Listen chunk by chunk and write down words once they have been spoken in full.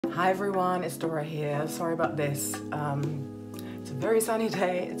Hi everyone, it's Dora here. Sorry about this. It's a very sunny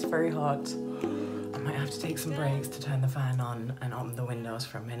day, it's very hot. I might have to take some breaks to turn the fan on and open the windows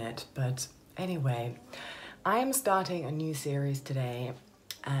for a minute. But anyway, I'm starting a new series today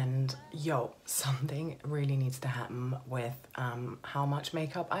and something really needs to happen with how much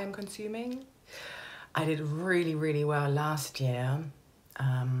makeup I am consuming. I did really well last year.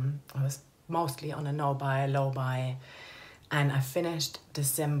 I was mostly on a no buy, low buy. And I finished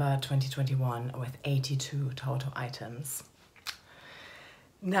December 2021 with 82 total items.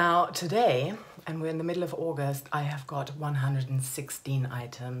 Now today, and we're in the middle of August, I have got 116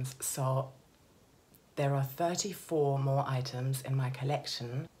 items. So there are 34 more items in my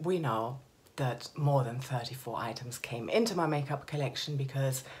collection. We know that more than 34 items came into my makeup collection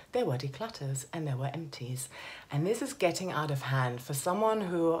because there were declutters and there were empties. And this is getting out of hand for someone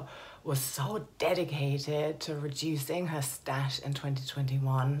who was so dedicated to reducing her stash in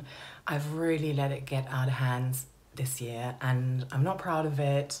 2021. I've really let it get out of hands this year and I'm not proud of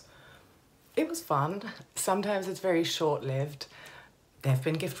it. It was fun. Sometimes it's very short-lived. There have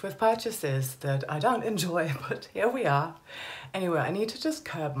been gift with purchases that I don't enjoy, but here we are. Anyway, I need to just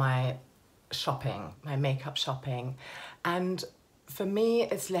curb my shopping, my makeup shopping. And for me,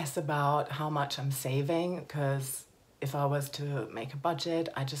 it's less about how much I'm saving, because if I was to make a budget,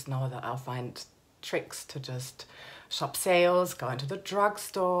 I just know that I'll find tricks to just shop sales, go into the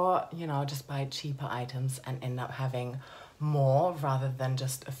drugstore, you know, just buy cheaper items and end up having more rather than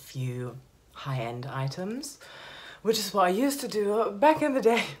just a few high-end items, which is what I used to do back in the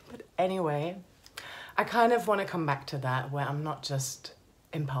day. But anyway, I kind of want to come back to that, where I'm not just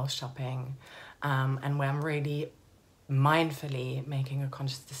impulse shopping and where I'm really mindfully making a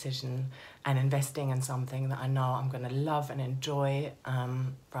conscious decision and investing in something that I know I'm going to love and enjoy,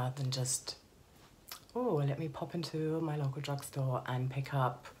 rather than just, oh, let me pop into my local drugstore and pick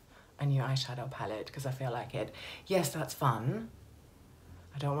up a new eyeshadow palette because I feel like it. Yes, that's fun.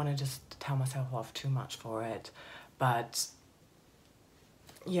 I don't want to just tell myself off too much for it, but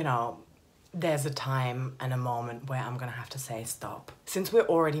you know, there's a time and a moment where I'm gonna have to say stop. Since we're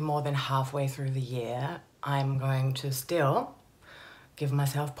already more than halfway through the year, I'm going to still give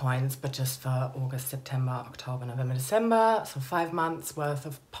myself points, but just for August, September, October, November, December. So 5 months worth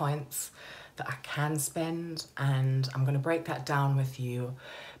of points that I can spend. And I'm gonna break that down with you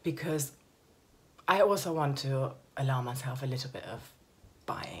because I also want to allow myself a little bit of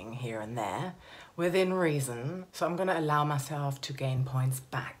buying here and there within reason. So I'm gonna allow myself to gain points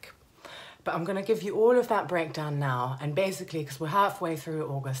back. But I'm gonna give you all of that breakdown now. And basically, because we're halfway through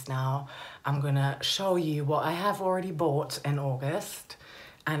August now, I'm gonna show you what I have already bought in August.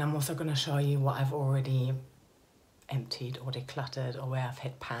 And I'm also gonna show you what I've already emptied or decluttered or where I've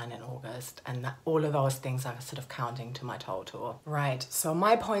hit pan in August. And that all of those things are sort of counting to my total. Right, so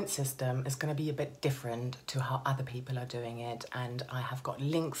my point system is gonna be a bit different to how other people are doing it. And I have got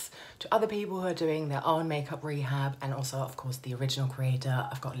links to other people who are doing their own makeup rehab, and also, of course, the original creator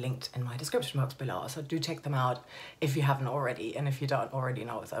I've got linked in my description box below. So do check them out if you haven't already and if you don't already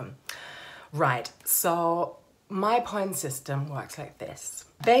know them. Right, so my point system works like this.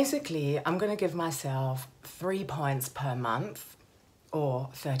 Basically, I'm gonna give myself 3 points per month or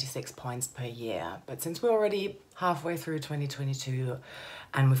 36 points per year. But since we're already halfway through 2022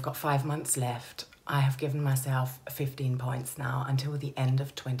 and we've got 5 months left, I have given myself 15 points now until the end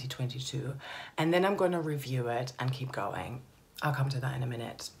of 2022. And then I'm gonna review it and keep going. I'll come to that in a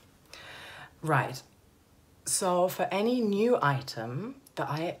minute. Right, so for any new item that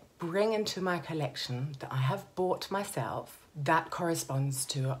I bring into my collection that I have bought myself, that corresponds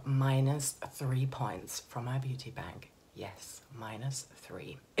to -3 points from my beauty bank. Yes,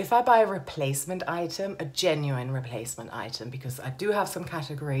 -3. If I buy a replacement item, a genuine replacement item, because I do have some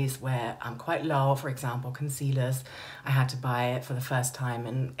categories where I'm quite low, for example, concealers, I had to buy it for the first time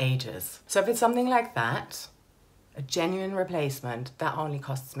in ages. So if it's something like that, a genuine replacement, that only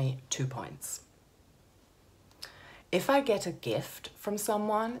costs me 2 points. If I get a gift from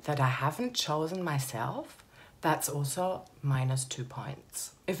someone that I haven't chosen myself, that's also -2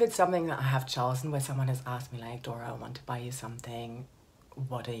 points. If it's something that I have chosen, where someone has asked me like, Dora, I want to buy you something,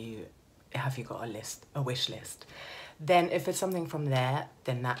 have you got a wish list? Then if it's something from there,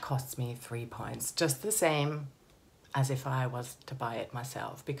 then that costs me 3 points. Just the same as if I was to buy it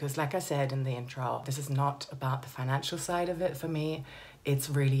myself. Because like I said in the intro, this is not about the financial side of it for me. It's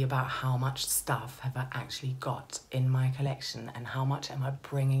really about how much stuff have I actually got in my collection and how much am I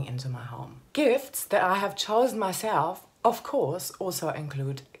bringing into my home. Gifts that I have chosen myself, of course, also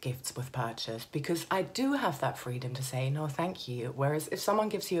include gifts with purchase, because I do have that freedom to say no thank you. Whereas if someone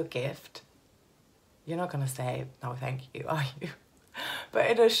gives you a gift, you're not gonna say no thank you, are you? But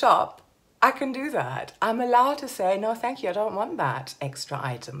in a shop, I can do that. I'm allowed to say, no, thank you, I don't want that extra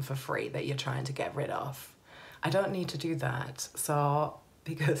item for free that you're trying to get rid of. I don't need to do that. So,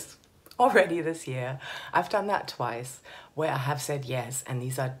 because already this year, I've done that twice where I have said yes, and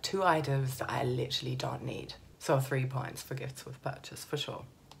these are 2 items that I literally don't need. So 3 points for gifts with purchase, for sure.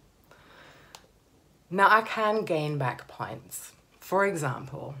 Now I can gain back points. For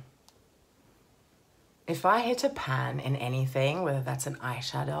example, if I hit a pan in anything, whether that's an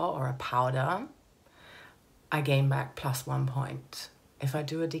eyeshadow or a powder, I gain back +1 point. If I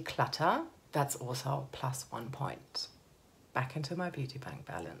do a declutter, that's also +1 point back into my beauty bank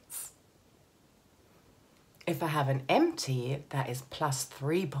balance. If I have an empty, that is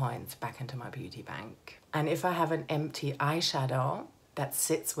 +3 points back into my beauty bank. And if I have an empty eyeshadow that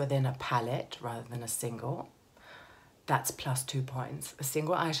sits within a palette rather than a single, that's +2 points. A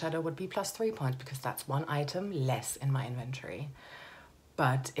single eyeshadow would be +3 points because that's 1 item less in my inventory.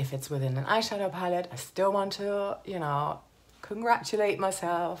 But if it's within an eyeshadow palette, I still want to, you know, congratulate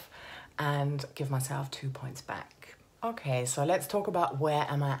myself and give myself 2 points back. Okay, so let's talk about where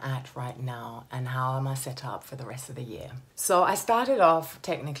am I at right now and how am I set up for the rest of the year. So I started off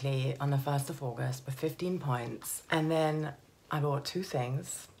technically on the 1st of August with 15 points, and then I bought 2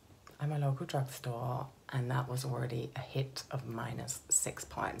 things at my local drugstore, and that was already a hit of -6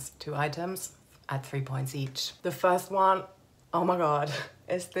 points. 2 items at 3 points each. The first one, oh my God,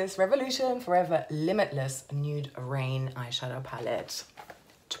 is this Revolution Forever Limitless Nude Rain eyeshadow palette.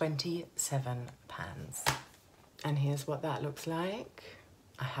 27 pans. And here's what that looks like.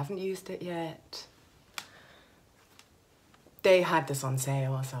 I haven't used it yet. They had this on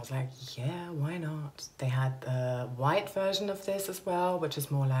sale, so I was like, yeah, why not? They had the white version of this as well, which is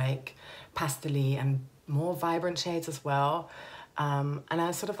more like pastel-y and more vibrant shades as well. And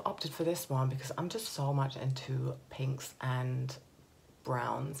I sort of opted for this one because I'm just so much into pinks and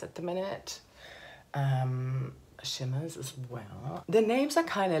browns at the minute. Shimmers as well. The names are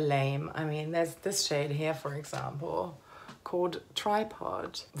kind of lame. I mean, there's this shade here, for example, called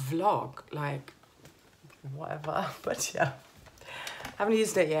Tripod Vlog, like whatever, but yeah. Haven't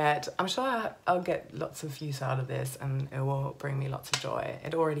used it yet. I'm sure I'll get lots of use out of this and it will bring me lots of joy.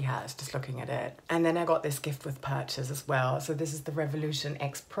 It already has, just looking at it. And then I got this gift with purchase as well. So this is the Revolution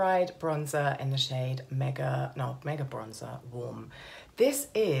X Pride bronzer in the shade Mega Bronzer Warm. This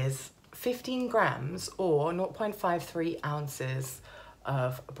is 15 grams or 0.53 ounces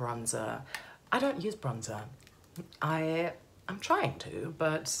of bronzer. I don't use bronzer. I'm trying to,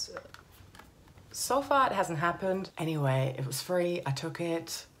 but so far it hasn't happened. Anyway, it was free, I took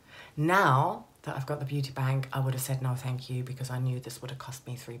it. Now that I've got the beauty bank, I would have said no thank you because I knew this would have cost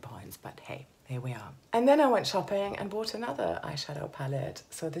me 3 points, but hey, here we are. And then I went shopping and bought another eyeshadow palette.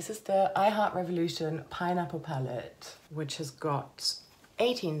 So this is the I Heart Revolution Pineapple palette, which has got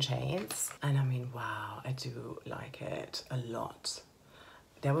 18 shades. And I mean, wow, I do like it a lot.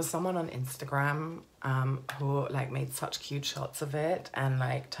 There was someone on Instagram who like made such cute shots of it and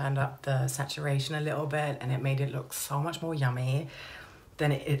like turned up the saturation a little bit, and it made it look so much more yummy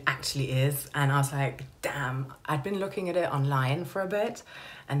than it actually is. And I was like, damn, I'd been looking at it online for a bit,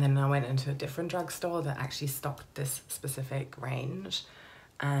 and then I went into a different drugstore that actually stocked this specific range,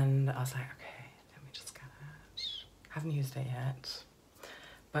 and I was like, okay, let me just get it. Haven't used it yet,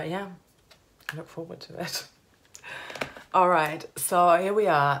 but yeah, I look forward to it. All right, so here we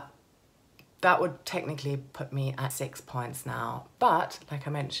are. That would technically put me at 6 points now, but like I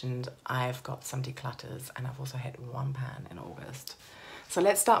mentioned, I've got some declutters and I've also hit 1 pan in August. So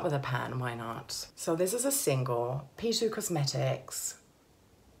let's start with a pan, why not? So this is a single, Bijou Cosmetics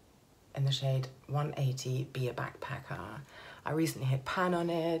in the shade 180 Be a Backpacker. I recently hit pan on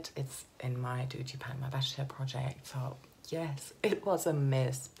it. It's in my Duty Pan, my bachelor project. So yes, it was a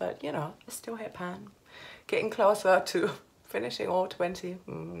miss, but you know, I still hit pan. Getting closer to finishing all 20.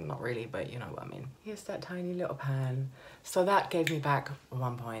 Not really, but you know what I mean. Here's that tiny little pan. So that gave me back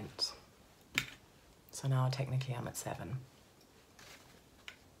 1 point. So now technically I'm at 7.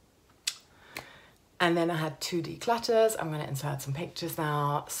 And then I had 2 declutters. I'm gonna insert some pictures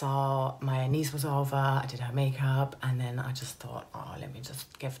now. So my niece was over, I did her makeup, and then I just thought, oh, let me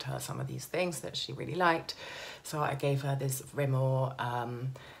just gift her some of these things that she really liked. So I gave her this Rimmel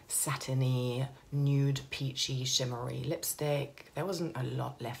satiny, nude, peachy, shimmery lipstick. There wasn't a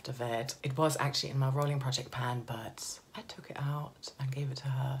lot left of it. It was actually in my rolling project pan, but I took it out and gave it to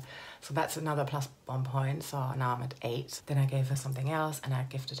her. So that's another +1 point. So now I'm at 8. Then I gave her something else and I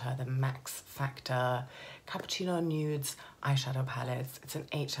gifted her the Max Factor Cappuccino Nudes eyeshadow palette. It's an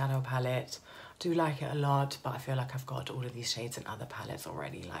 8 shadow palette. I do like it a lot, but I feel like I've got all of these shades in other palettes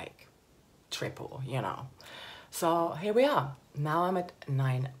already, like triple, you know. So here we are. Now I'm at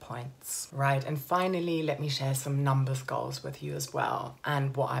 9 points. Right, and finally, let me share some numbers goals with you as well,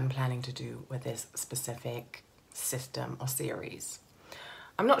 and what I'm planning to do with this specific system or series.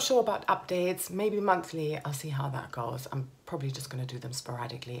 I'm not sure about updates, maybe monthly, I'll see how that goes. I'm probably just gonna do them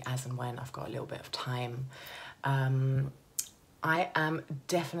sporadically as and when I've got a little bit of time. I am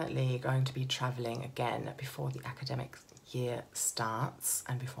definitely going to be traveling again before the academic year starts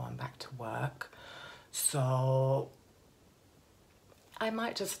and before I'm back to work. So I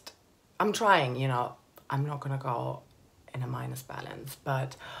might just, I'm trying, you know, I'm not gonna go in a minus balance,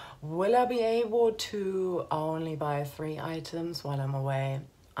 but will I be able to only buy 3 items while I'm away?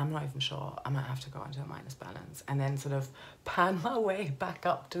 I'm not even sure. I might have to go into a minus balance and then sort of pan my way back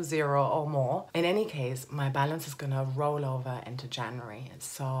up to 0 or more. In any case, my balance is gonna roll over into January.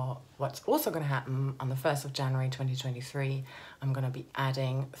 So what's also gonna happen on the 1st of January 2023, I'm gonna be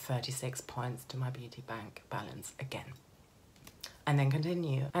adding 36 points to my beauty bank balance again. And then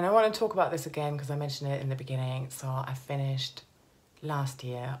continue. And I want to talk about this again because I mentioned it in the beginning. So I finished last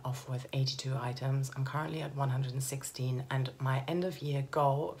year off with 82 items. I'm currently at 116, and my end of year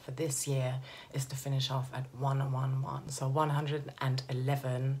goal for this year is to finish off at 111. So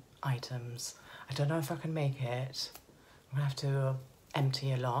 111 items. I don't know if I can make it. I'm gonna have to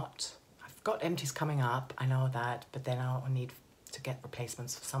empty a lot. I've got empties coming up, I know that, but then I'll need to get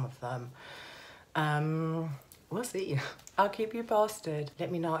replacements for some of them. We'll see. I'll keep you posted.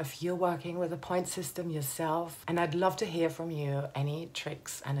 Let me know if you're working with a point system yourself. And I'd love to hear from you any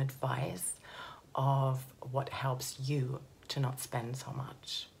tricks and advice of what helps you to not spend so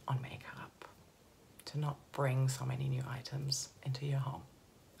much on makeup, to not bring so many new items into your home.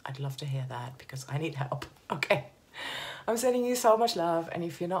 I'd love to hear that because I need help. Okay. I'm sending you so much love. And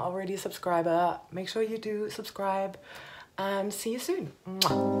if you're not already a subscriber, make sure you do subscribe, and see you soon.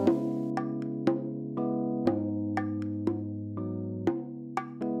 Mwah.